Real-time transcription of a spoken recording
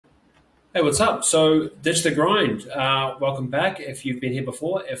Hey, what's up? So, Ditch the Grind. Welcome back if you've been here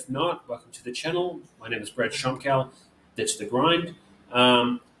before. If not, welcome to the channel. My name is Brad Schomkel, Ditch the Grind.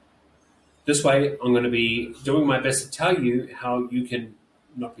 Um, this way, I'm going to be doing my best to tell you how you can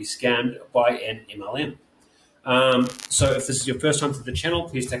not be scammed by an MLM. So, if this is your first time to the channel,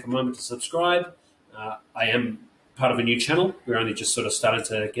 please take a moment to subscribe. I am part of a new channel. We're only just sort of starting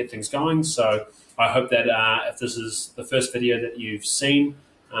to get things going. So, I hope that if this is the first video that you've seen,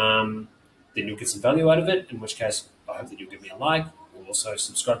 then you'll get some value out of it, in which case I hope that you'll give me a like, or also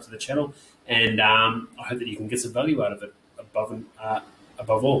subscribe to the channel, and I hope that you can get some value out of it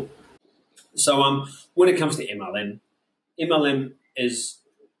above all. So when it comes to MLM is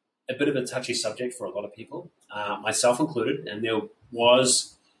a bit of a touchy subject for a lot of people, myself included, and there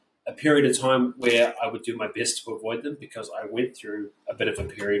was a period of time where I would do my best to avoid them because I went through a bit of a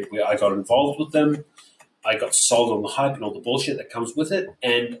period where I got involved with them. I got sold on the hype and all the bullshit that comes with it,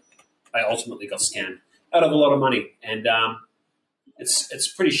 and I ultimately got scammed out of a lot of money, and it's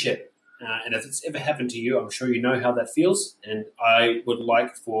pretty shit. And if it's ever happened to you, I'm sure you know how that feels. And I would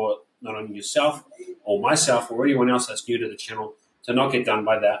like for not only yourself or myself or anyone else that's new to the channel to not get done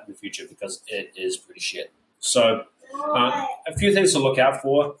by that in the future because it is pretty shit. So a few things to look out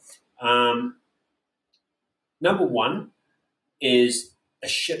for. Number one is a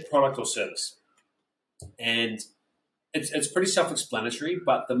shit product or service. And it's pretty self-explanatory,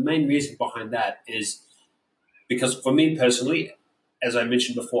 but the main reason behind that is because for me personally, as I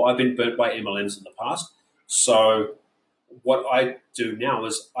mentioned before, I've been burnt by MLMs in the past. So what I do now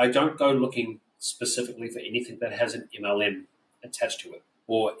is I don't go looking specifically for anything that has an MLM attached to it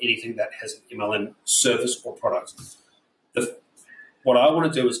or anything that has an MLM service or product. What I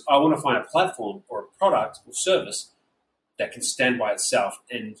want to do is I want to find a platform or a product or service that can stand by itself,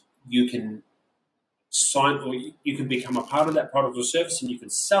 and you can sign, or you can become a part of that product or service, and you can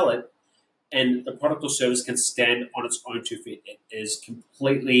sell it, and the product or service can stand on its own 2 feet. It is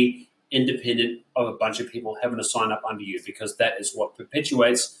completely independent of a bunch of people having to sign up under you, because that is what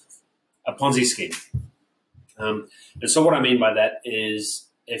perpetuates a Ponzi scheme. And so what I mean by that is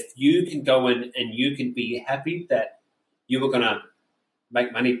if you can go in and you can be happy that you are going to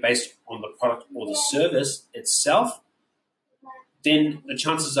make money based on the product or the service itself, then the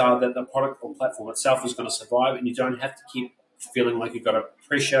chances are that the product or platform itself is going to survive, and you don't have to keep feeling like you've got to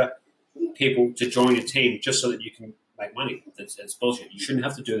pressure people to join your team just so that you can make money. That's bullshit. You shouldn't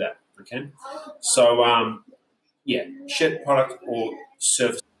have to do that, okay? So, yeah, shit product or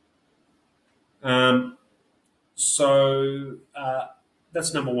service. That's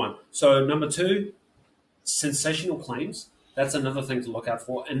number one. So number two, sensational claims. That's another thing to look out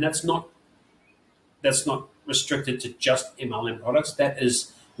for, and that's not restricted to just MLM products. That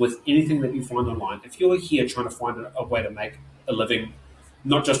is with anything that you find online. If you're here trying to find a way to make a living,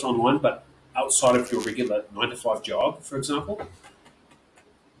 not just online, but outside of your regular 9-to-5 job, for example,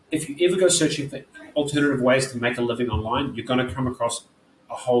 if you ever go searching for alternative ways to make a living online, you're going to come across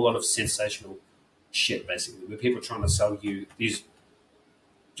a whole lot of sensational shit, basically, where people are trying to sell you these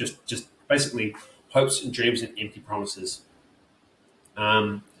just basically hopes and dreams and empty promises.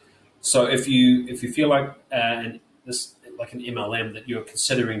 So if you feel like an MLM that you're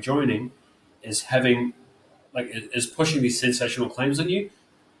considering joining is pushing these sensational claims on you,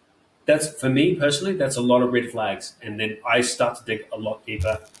 that's, for me personally, that's a lot of red flags. And then I start to dig a lot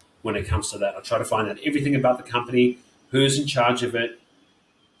deeper when it comes to that. I try to find out everything about the company, who's in charge of it,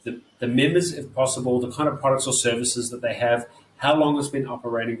 the members, if possible, the kind of products or services that they have, how long it's been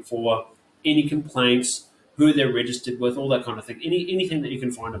operating for, any complaints, who they're registered with, all that kind of thing, anything that you can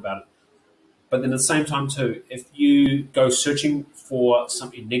find about it. But then at the same time too, if you go searching for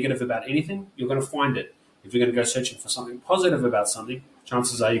something negative about anything, you're going to find it. If you're going to go searching for something positive about something,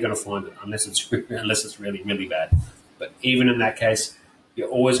 chances are you're going to find it, unless it's really, really bad. But even in that case, you're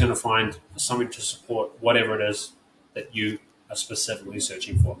always going to find something to support whatever it is that you are specifically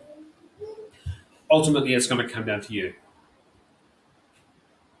searching for. Ultimately, it's going to come down to you.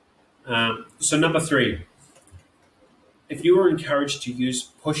 So number three, if you are encouraged to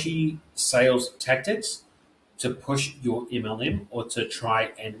use pushy sales tactics to push your MLM or to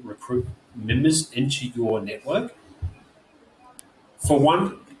try and recruit members into your network, for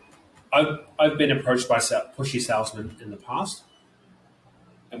one, I've been approached by pushy salesmen in the past,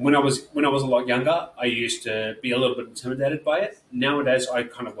 and when I was a lot younger, I used to be a little bit intimidated by it. Nowadays, I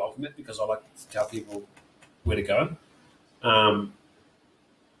kind of welcome it because I like to tell people where to go, and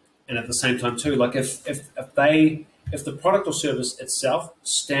at the same time too, like if the product or service itself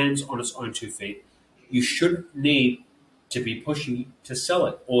stands on its own 2 feet, you shouldn't need to be pushy to sell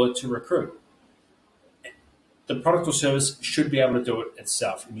it or to recruit. the product or service should be able to do it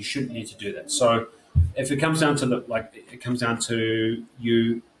itself, and you shouldn't need to do that. So if it comes down to it comes down to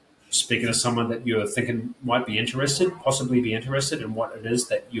you speaking to someone that you're thinking might be interested, possibly be interested in what it is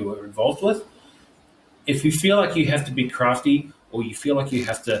that you are involved with. If you feel like you have to be crafty or you feel like you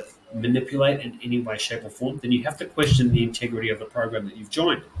have to manipulate in any way, shape, or form, then you have to question the integrity of the program that you've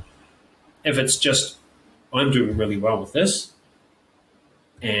joined. If it's just, I'm doing really well with this,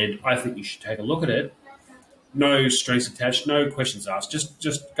 and I think you should take a look at it, no strings attached, no questions asked.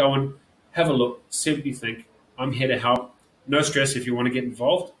 Just go and have a look, see what you think. I'm here to help. No stress if you want to get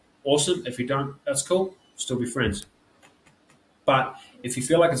involved. Awesome. If you don't, that's cool. Still be friends. But if you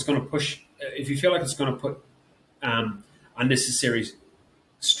feel like it's going to put unnecessary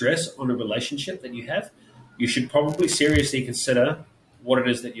stress on a relationship that you have, you should probably seriously consider what it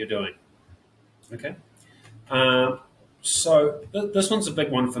is that you're doing. Okay. So this one's a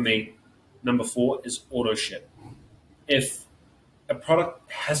big one for me. Number 4 is auto ship. If a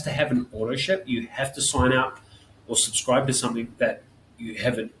product has to have an auto ship, you have to sign out or subscribe to something that you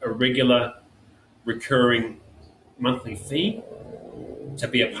have a regular recurring monthly fee to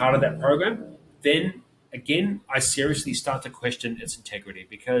be a part of that program. Then again, I seriously start to question its integrity,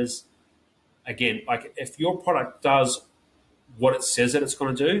 because again, like if your product does what it says that it's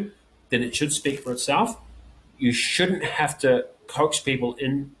going to do, then it should speak for itself. You shouldn't have to coax people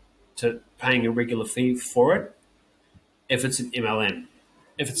into paying a regular fee for it if it's an MLM.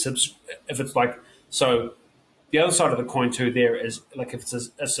 If it's like, so the other side of the coin too there is like if it's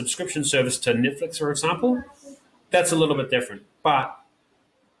a subscription service to Netflix, for example, that's a little bit different. But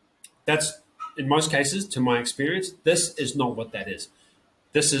that's, in most cases, to my experience, this is not what that is.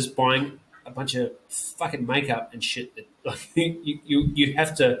 This is buying a bunch of fucking makeup and shit that like, you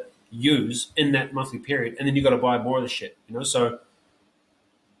have to use in that monthly period, and then you got to buy more of the shit, you know. So,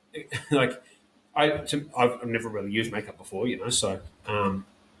 like, I've never really used makeup before, you know. So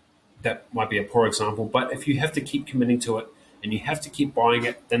that might be a poor example. But if you have to keep committing to it and you have to keep buying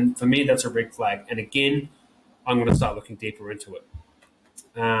it, then for me that's a red flag. And again, I'm going to start looking deeper into it.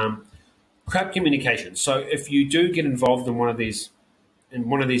 Crap communication. So if you do get involved in one of these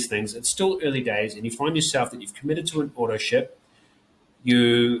things, it's still early days, and you find yourself that you've committed to an auto ship,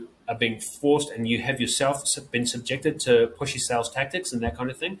 you are being forced, and you have yourself been subjected to pushy sales tactics and that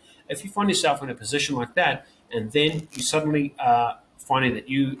kind of thing. If you find yourself in a position like that, and then you suddenly are finding that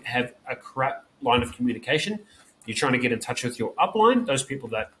you have a crap line of communication, you're trying to get in touch with your upline, those people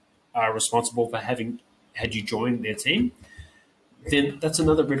that are responsible for having had you join their team, then that's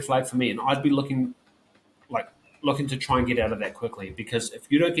another red flag for me. And I'd be looking to try and get out of that quickly, because if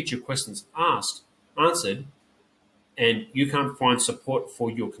you don't get your questions answered, and you can't find support for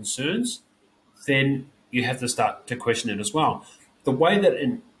your concerns, then you have to start to question it as well. The way that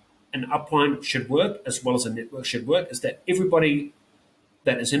an upline should work, as well as a network should work, is that everybody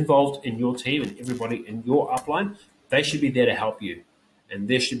that is involved in your team and everybody in your upline, they should be there to help you. And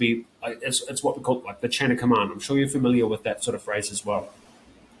there should be, it's what we call like the chain of command. I'm sure you're familiar with that sort of phrase as well.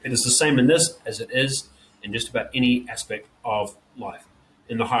 It is the same in this as it is in just about any aspect of life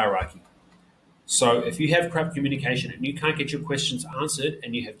in the hierarchy. So if you have crap communication and you can't get your questions answered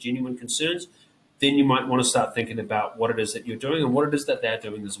and you have genuine concerns, then you might want to start thinking about what it is that you're doing and what it is that they're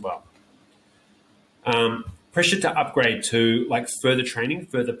doing as well. Pressure to upgrade to like further training,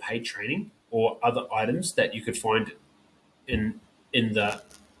 further paid training, or other items that you could find in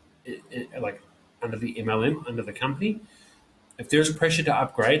like under the MLM, under the company. If there's a pressure to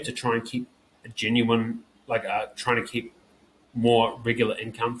upgrade to try and keep a genuine, trying to keep more regular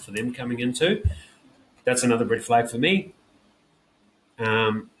income for them coming into, that's another red flag for me.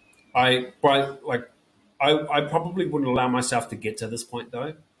 I probably wouldn't allow myself to get to this point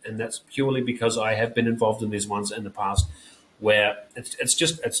though, and that's purely because I have been involved in these ones in the past where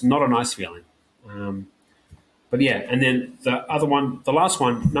it's not a nice feeling. But yeah, and then the last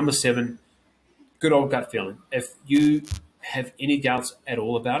one, number 7, good old gut feeling. If you have any doubts at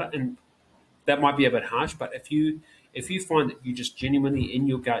all about it, and that might be a bit harsh, but if you find that you just genuinely in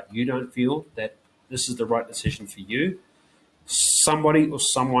your gut, you don't feel that this is the right decision for you, somebody or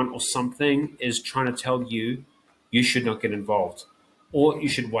someone or something is trying to tell you you should not get involved or you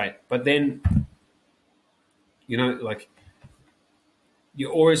should wait. But then, you know, like you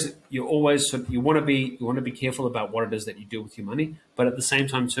want to be careful about what it is that you do with your money, but at the same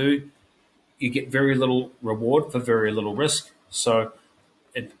time too, you get very little reward for very little risk. So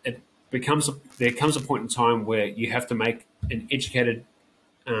there comes a point in time where you have to make an educated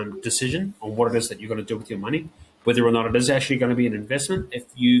decision on what it is that you're going to do with your money, whether or not it is actually going to be an investment. If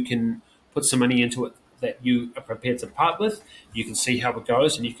you can put some money into it that you are prepared to part with, you can see how it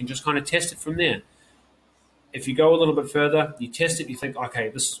goes and you can just kind of test it from there. if you go a little bit further, you test it, you think, okay,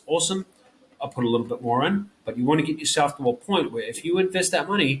 this is awesome, I'll put a little bit more in. But you want to get yourself to a point where if you invest that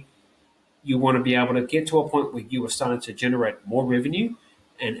money, you want to be able to get to a point where you are starting to generate more revenue.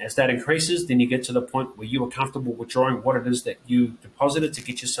 And as that increases, then you get to the point where you are comfortable withdrawing what it is that you deposited to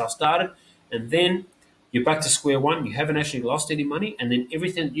get yourself started. And then you're back to square one. You haven't actually lost any money. And then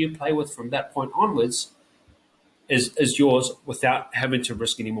everything that you play with from that point onwards is yours without having to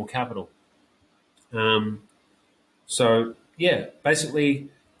risk any more capital. So, yeah, basically,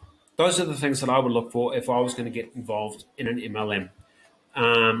 those are the things that I would look for if I was going to get involved in an MLM.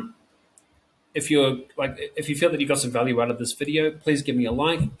 If you feel that you got some value out of this video, please give me a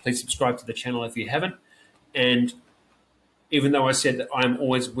like. Please subscribe to the channel if you haven't. And even though I said that I'm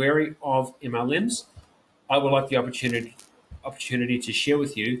always wary of MLMs, I would like the opportunity to share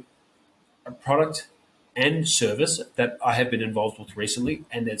with you a product and service that I have been involved with recently.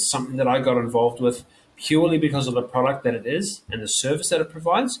 And it's something that I got involved with purely because of the product that it is and the service that it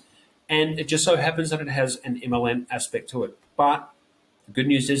provides. And it just so happens that it has an MLM aspect to it. But the good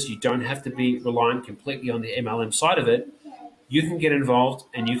news is you don't have to be reliant completely on the MLM side of it. You can get involved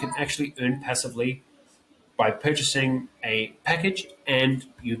and you can actually earn passively by purchasing a package, and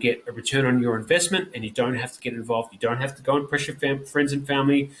you get a return on your investment, and you don't have to get involved. You don't have to go and pressure friends and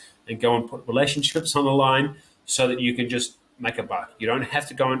family and go and put relationships on the line so that you can just make a buck. You don't have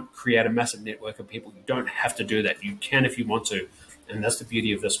to go and create a massive network of people. You don't have to do that. You can if you want to. And that's the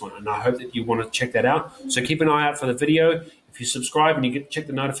beauty of this one. And I hope that you want to check that out. So keep an eye out for the video. If you subscribe and you check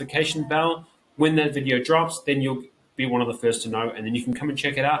the notification bell, when that video drops, then you'll be one of the first to know. And then you can come and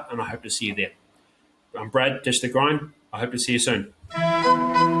check it out. And I hope to see you there. I'm Brad, Ditch the Grind. I hope to see you soon.